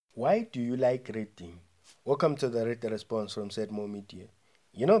Why do you like reading? Welcome to the Read the Response from Sethemo Media.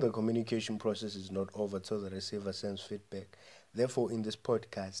 You know the communication process is not over till the receiver sends feedback. Therefore, in this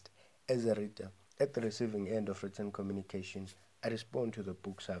podcast, as a reader, at the receiving end of written communication, I respond to the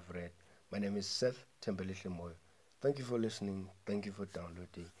books I've read. My name is Seth Thembelihle Moyo. Thank you for listening. Thank you for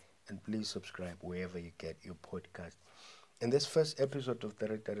downloading. And please subscribe wherever you get your podcast. In this first episode of the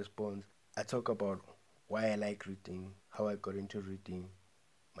Read the Response, I talk about why I like reading, how I got into reading,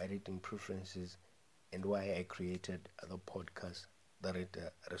 my reading preferences, and why I created the podcast, The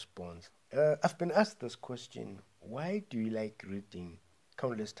Reader Response. I've been asked this question, why do you like reading,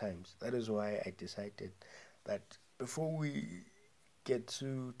 countless times. That is why I decided that before we get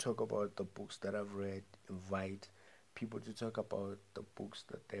to talk about the books that I've read, invite people to talk about the books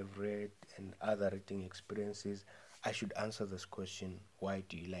that they've read and other reading experiences, I should answer this question, why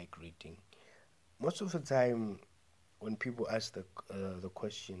do you like reading? Most of the time, when people ask the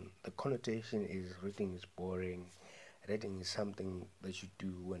question, the connotation is reading is boring. Reading is something that you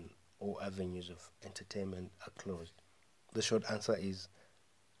do when all avenues of entertainment are closed. The short answer is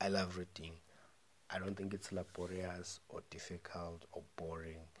I love reading. I don't think it's laborious or difficult or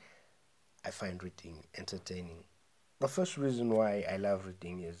boring. I find reading entertaining. The first reason why I love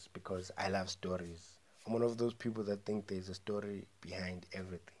reading is because I love stories. I'm one of those people that think there's a story behind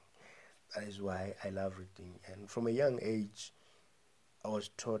everything. That is why I love reading. And from a young age, I was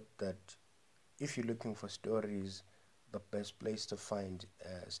taught that if you're looking for stories, the best place to find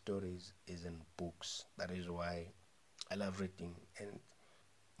stories is in books. That is why I love reading. And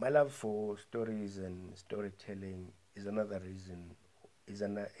my love for stories and storytelling is another reason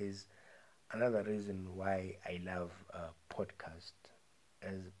why I love podcast,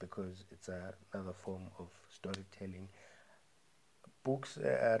 as because it's another form of storytelling. Books,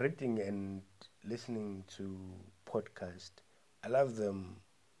 reading and listening to podcast, I love them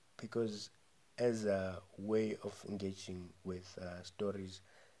because as a way of engaging with stories,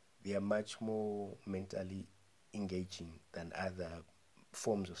 they are much more mentally engaging than other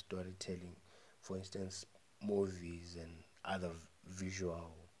forms of storytelling. For instance, movies and other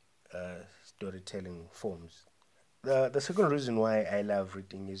visual storytelling forms. The second reason why I love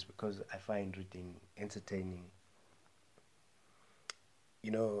reading is because I find reading entertaining. You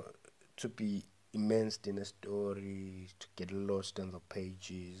know, to be immersed in a story, to get lost in the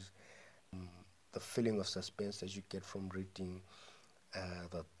pages, the feeling of suspense that you get from reading,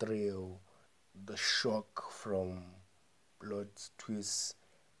 the thrill, the shock from plot twists,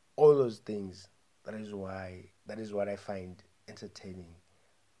 all those things. That is what I find entertaining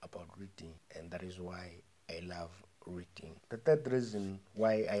about reading, and that is why I love reading. The third reason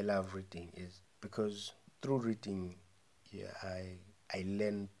why I love reading is because through reading, yeah, I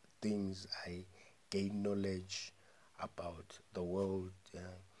learn things, I gain knowledge about the world.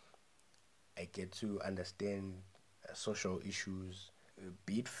 I get to understand social issues,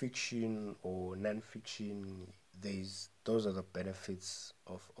 be it fiction or non-fiction. There's those are the benefits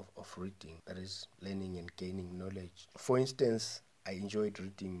of reading. That is learning and gaining knowledge. For instance, I enjoyed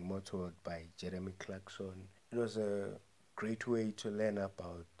reading Motorward by Jeremy Clarkson. It was a great way to learn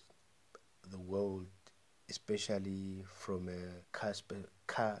about the world, especially from a car's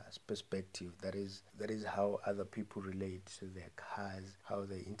perspective. That is how other people relate to their cars, how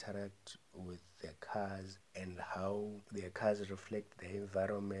they interact with their cars, and how their cars reflect their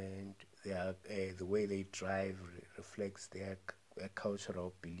environment. The way they drive reflects their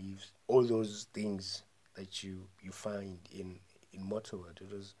cultural beliefs. All those things that you find in Motorword.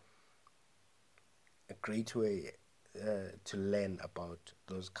 It was a great way to learn about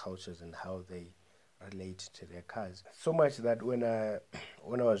those cultures and how they relate to their cars. So much that when I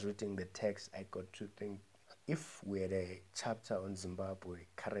was reading the text, I got to think, if we had a chapter on Zimbabwe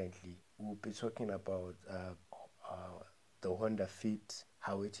currently, we'll be talking about the Honda Fit,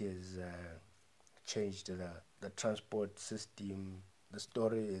 how it has changed the transport system, the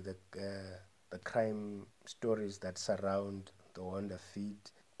story, the crime stories that surround the Honda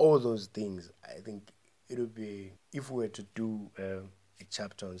Fit, all those things. I think it would be, if we were to do a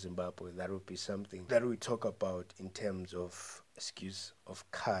chapter on Zimbabwe, that would be something that we talk about in terms of excuse of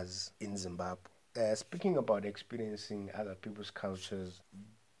cars in Zimbabwe. Speaking about experiencing other people's cultures,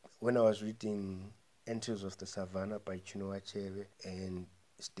 when I was reading Enters of the Savannah by Chinua Achebe and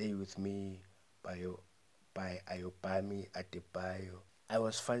Stay With Me by Ayobami Adebayo, I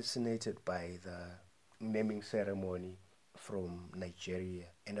was fascinated by the naming ceremony from Nigeria,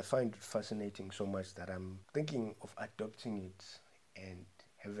 and I find it fascinating so much that I'm thinking of adopting it and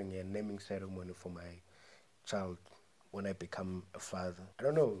having a naming ceremony for my child when I become a father. I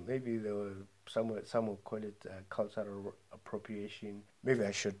don't know. Maybe there were some will call it cultural appropriation. Maybe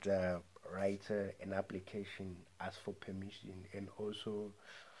I should write an application, ask for permission, and also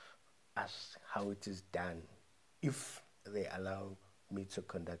ask how it is done, if they allow me to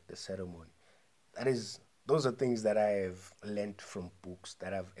conduct the ceremony. That is, those are things that I have learned from books,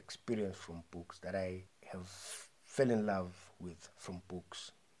 that I've experienced from books, that I have fell in love with from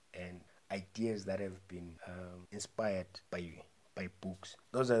books, and ideas that have been inspired by books.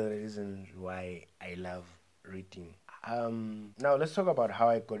 Those are the reasons why I love reading. Now let's talk about how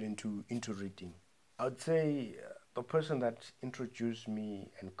I got into reading. I would say the person that introduced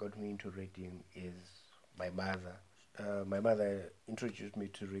me and got me into reading is my mother. My mother introduced me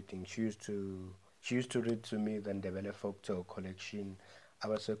to reading. She used to read to me the Ndebele Folktale collection,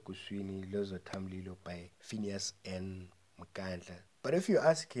 Abasekuswini Lozo Tamlilo by Phineas N. Mkandla. But if you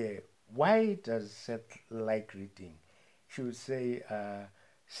ask her, why does Seth like reading? She would say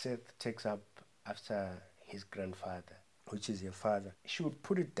Seth takes up after his grandfather, which is your father. She would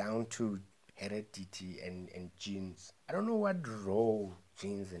put it down to heredity and genes. I don't know what role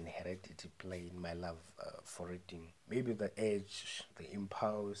genes and heredity play in my love for reading. Maybe the edge, the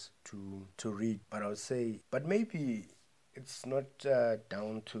impulse to read. But I would say, but maybe it's not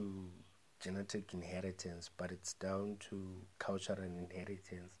down to genetic inheritance, but it's down to cultural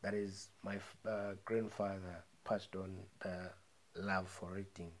inheritance. That is, my grandfather passed on the love for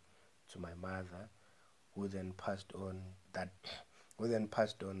reading to my mother, who then passed on that who then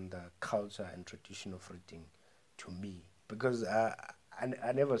passed on the culture and tradition of reading to me, because I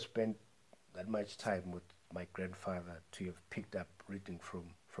never spent that much time with my grandfather to have picked up reading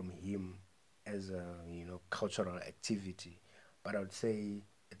from him as a cultural activity. But I would say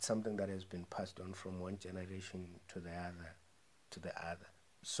it's something that has been passed on from one generation to the other.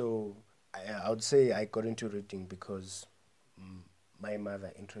 So I would say I got into reading because mm, my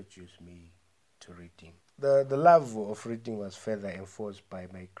mother introduced me to reading. The love of reading was further enforced by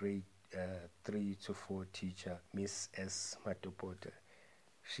my grade 3 to 4 teacher, Miss S. Matopota.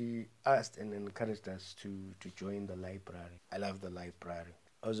 She asked and encouraged us to join the library. I love the library.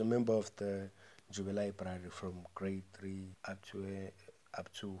 I was a member of the Juve Library from grade 3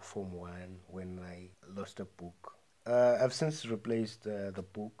 up to Form 1 when I lost a book. I've since replaced the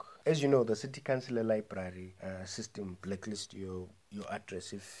book. As you know, the City Council Library system blacklists your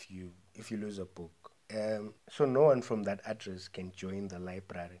address if you lose a book. So no one from that address can join the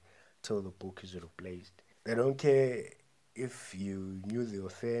library till the book is replaced. They don't care if you knew the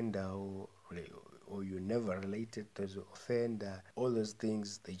offender or you never related to the offender. All those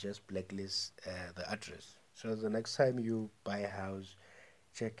things, they just blacklist the address. So the next time you buy a house,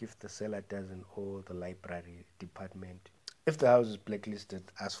 check if the seller doesn't owe the library department. If the house is blacklisted,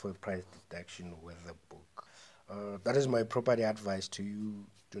 ask for a price deduction with the book. That is my property advice to you.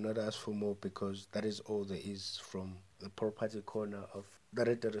 Do not ask for more, because that is all there is from the property corner of the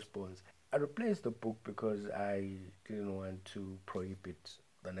Reader Response. I replaced the book because I didn't want to prohibit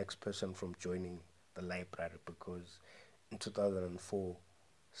the next person from joining the library, because in 2004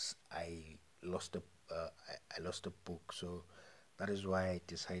 I lost I lost a book. So that is why I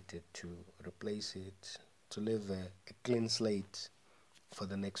decided to replace it, to leave a clean slate for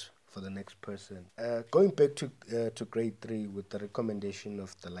the next person. Going back to grade 3 with the recommendation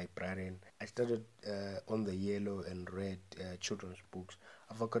of the librarian, I started on the yellow and red children's books.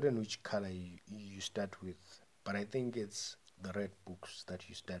 I've forgotten which color you start with, but I think it's the red books that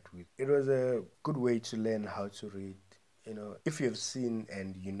you start with. It was a good way to learn how to read. If you've seen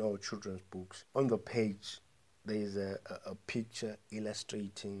and children's books, on the page there is a picture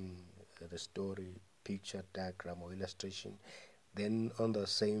illustrating the story, picture, diagram, or illustration. Then on the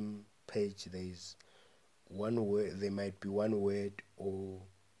same page there is one word, there might be one word or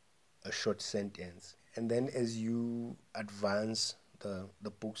a short sentence. And then as you advance,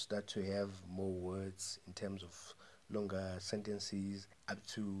 the book start to have more words in terms of longer sentences, up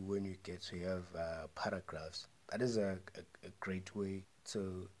to when you get to have paragraphs. That is a great way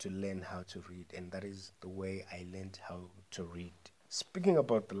to learn how to read, and that is the way I learned how to read. Speaking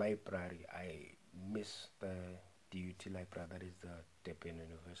about the library, I miss the DUT library, that is the Durban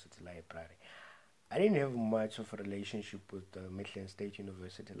University Library. I didn't have much of a relationship with the Midland State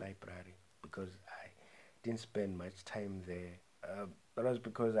University Library because I didn't spend much time there. That was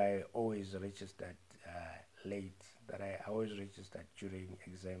because I always registered late, that I always registered during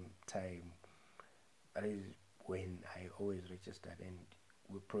exam time. That is when I always registered, and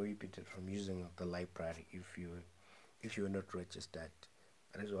were prohibited from using the library if you were not registered.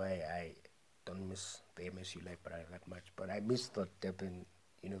 That is why I don't miss the MSU library that much, but I miss the Durban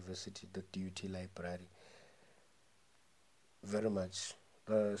University, the DUT library. very much.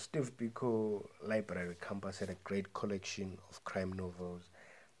 The Steve Biko Library campus had a great collection of crime novels.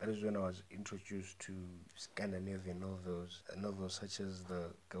 That is when I was introduced to Scandinavian novels such as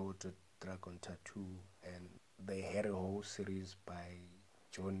the Girl with the Dragon Tattoo and the Harry Hole series by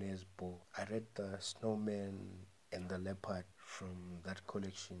Joe Nesbo. I read The Snowman and the Leopard from that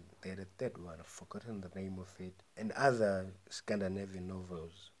collection. They had a third one, I've forgotten the name of it, and other Scandinavian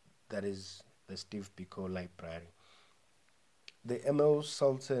novels. That is the Steve Biko Library. The ML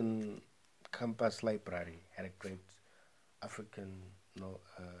Sultan Campus Library had a great African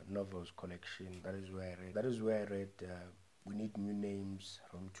novels collection. That is where I read. That is where I read We Need New Names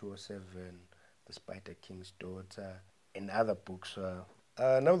from 207, The Spider King's Daughter, and other books.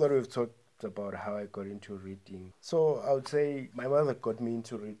 Now that we've talked about how I got into reading, so I would say my mother got me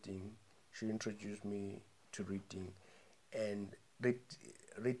into reading. She introduced me to reading, and read,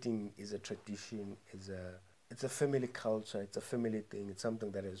 reading is a tradition. It's a family culture. It's a family thing. It's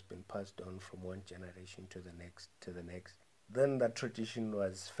something that has been passed on from one generation to the next to the next. Then that tradition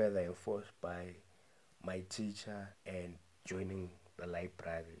was further enforced by my teacher and joining the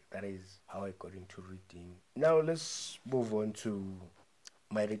library. That is how I got into reading. Now let's move on to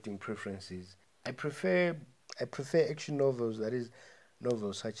my reading preferences. I prefer I prefer action novels. That is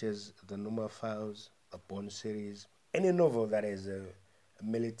novels such as the Numa Files, the Bond series, any novel that has a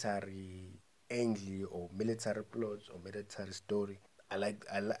military angle or military plots or military story. I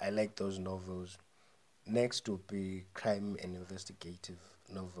like those novels. Next would be crime and investigative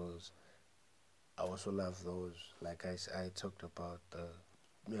novels. I also love those. Like I talked about the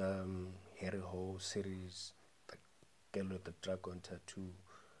Harry Hole series, the Girl with the Dragon Tattoo,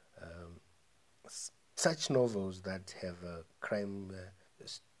 um, such novels that have a crime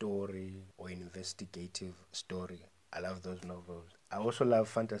story or investigative story. I love those novels. I also love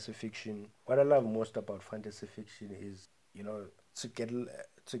fantasy fiction. What I love most about fantasy fiction is, you know, to get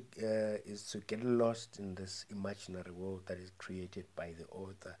to get lost in this imaginary world that is created by the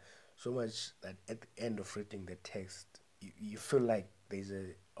author. So much that at the end of reading the text, you feel like there's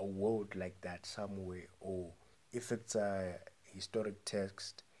a world like that somewhere, or if it's a historic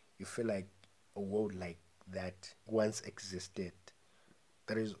text, you feel like a world like that once existed.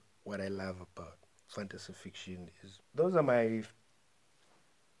 That is what I love about fantasy fiction. Is those are my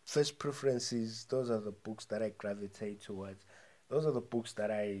first preferences. Those are the books that I gravitate towards. Those are the books that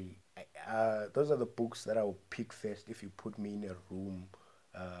those are the books that I will pick first if you put me in a room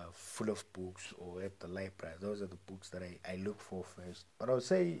full of books or at the library. Those are the books that I look for first. But I would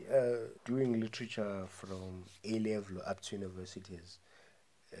say doing literature from A level up to universities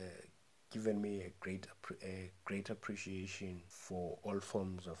uh, given me a great appreciation for all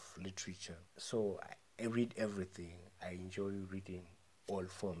forms of literature. So I read everything. I enjoy reading all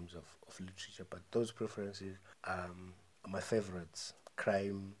forms of literature, but those preferences are my favorites: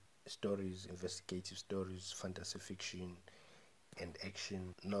 crime stories, investigative stories, fantasy fiction, and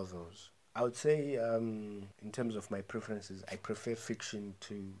action novels. I would say, in terms of my preferences, I prefer fiction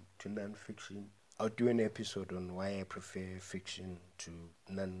to non-fiction. I'll do an episode on why I prefer fiction to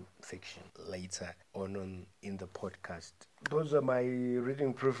non-fiction later on in the podcast. Those are my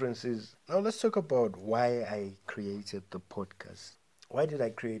reading preferences. Now let's talk about why I created the podcast. Why did I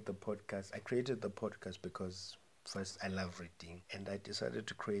create the podcast? I created the podcast because first I love reading, and I decided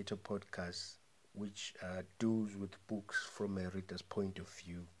to create a podcast which deals with books from a reader's point of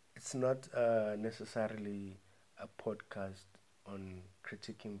view. It's not necessarily a podcast on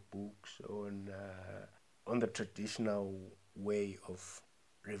critiquing books on the traditional way of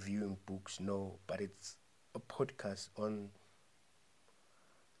reviewing books. No, but it's a podcast on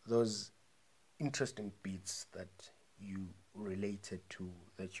those interesting bits that you related to,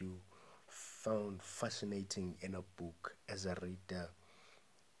 that you found fascinating in a book as a reader.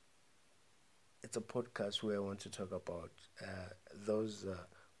 It's a podcast where I want to talk about those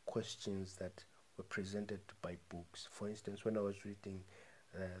questions that were presented by books. For instance, when I was reading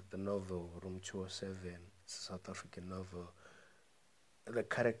the novel Room 207, it's a South African novel, the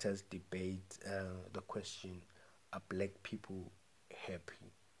characters debate the question, are black people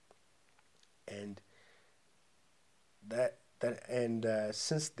happy? And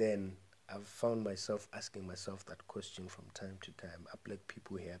since then, I've found myself asking myself that question from time to time: are black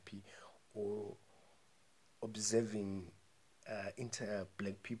people happy? Or observing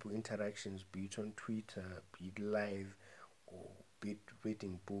black people interactions, be it on Twitter, be it live, or be it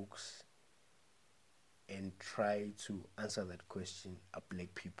reading books, and try to answer that question: are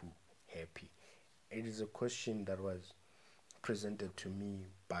black people happy? It is a question that was presented to me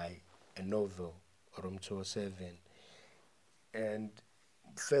by a novel, Room 207. And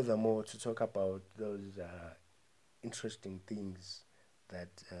furthermore, to talk about those interesting things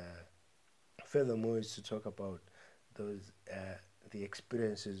that furthermore is to talk about those the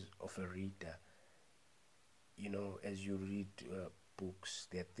experiences of a reader. As you read books,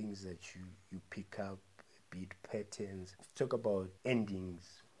 there are things that you pick up, be it patterns. Talk about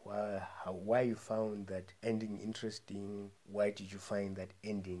endings. Why you found that ending interesting? Why did you find that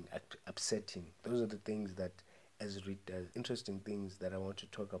ending upsetting? Those are the things that, as readers, interesting things that I want to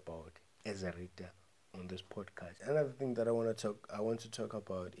talk about as a reader on this podcast. Another thing that I want to talk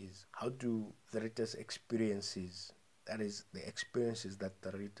about is how do the reader's experiences, that is the experiences that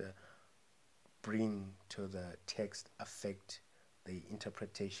the reader bring to the text, affect the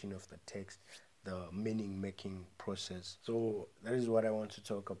interpretation of the text, the meaning making process. So that is what I want to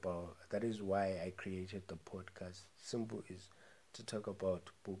talk about. That is why I created the podcast. Simple is to talk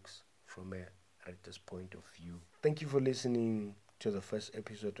about books from a writer's point of view. Thank you for listening to the first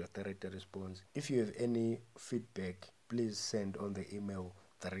episode of the Writer Response. If you have any feedback, please send on the email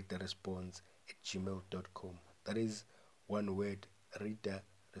thewriterresponse@gmail.com. That is one word,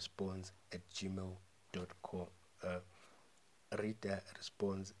 readerresponse@gmail.com.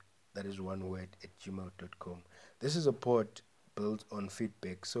 Readerresponse, that is one word, @gmail.com. This is a pod built on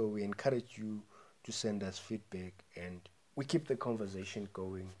feedback, so we encourage you to send us feedback and we keep the conversation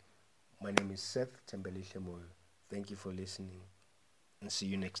going. My name is Seth Thembelihle Moyo. Thank you for listening and see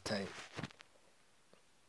you next time.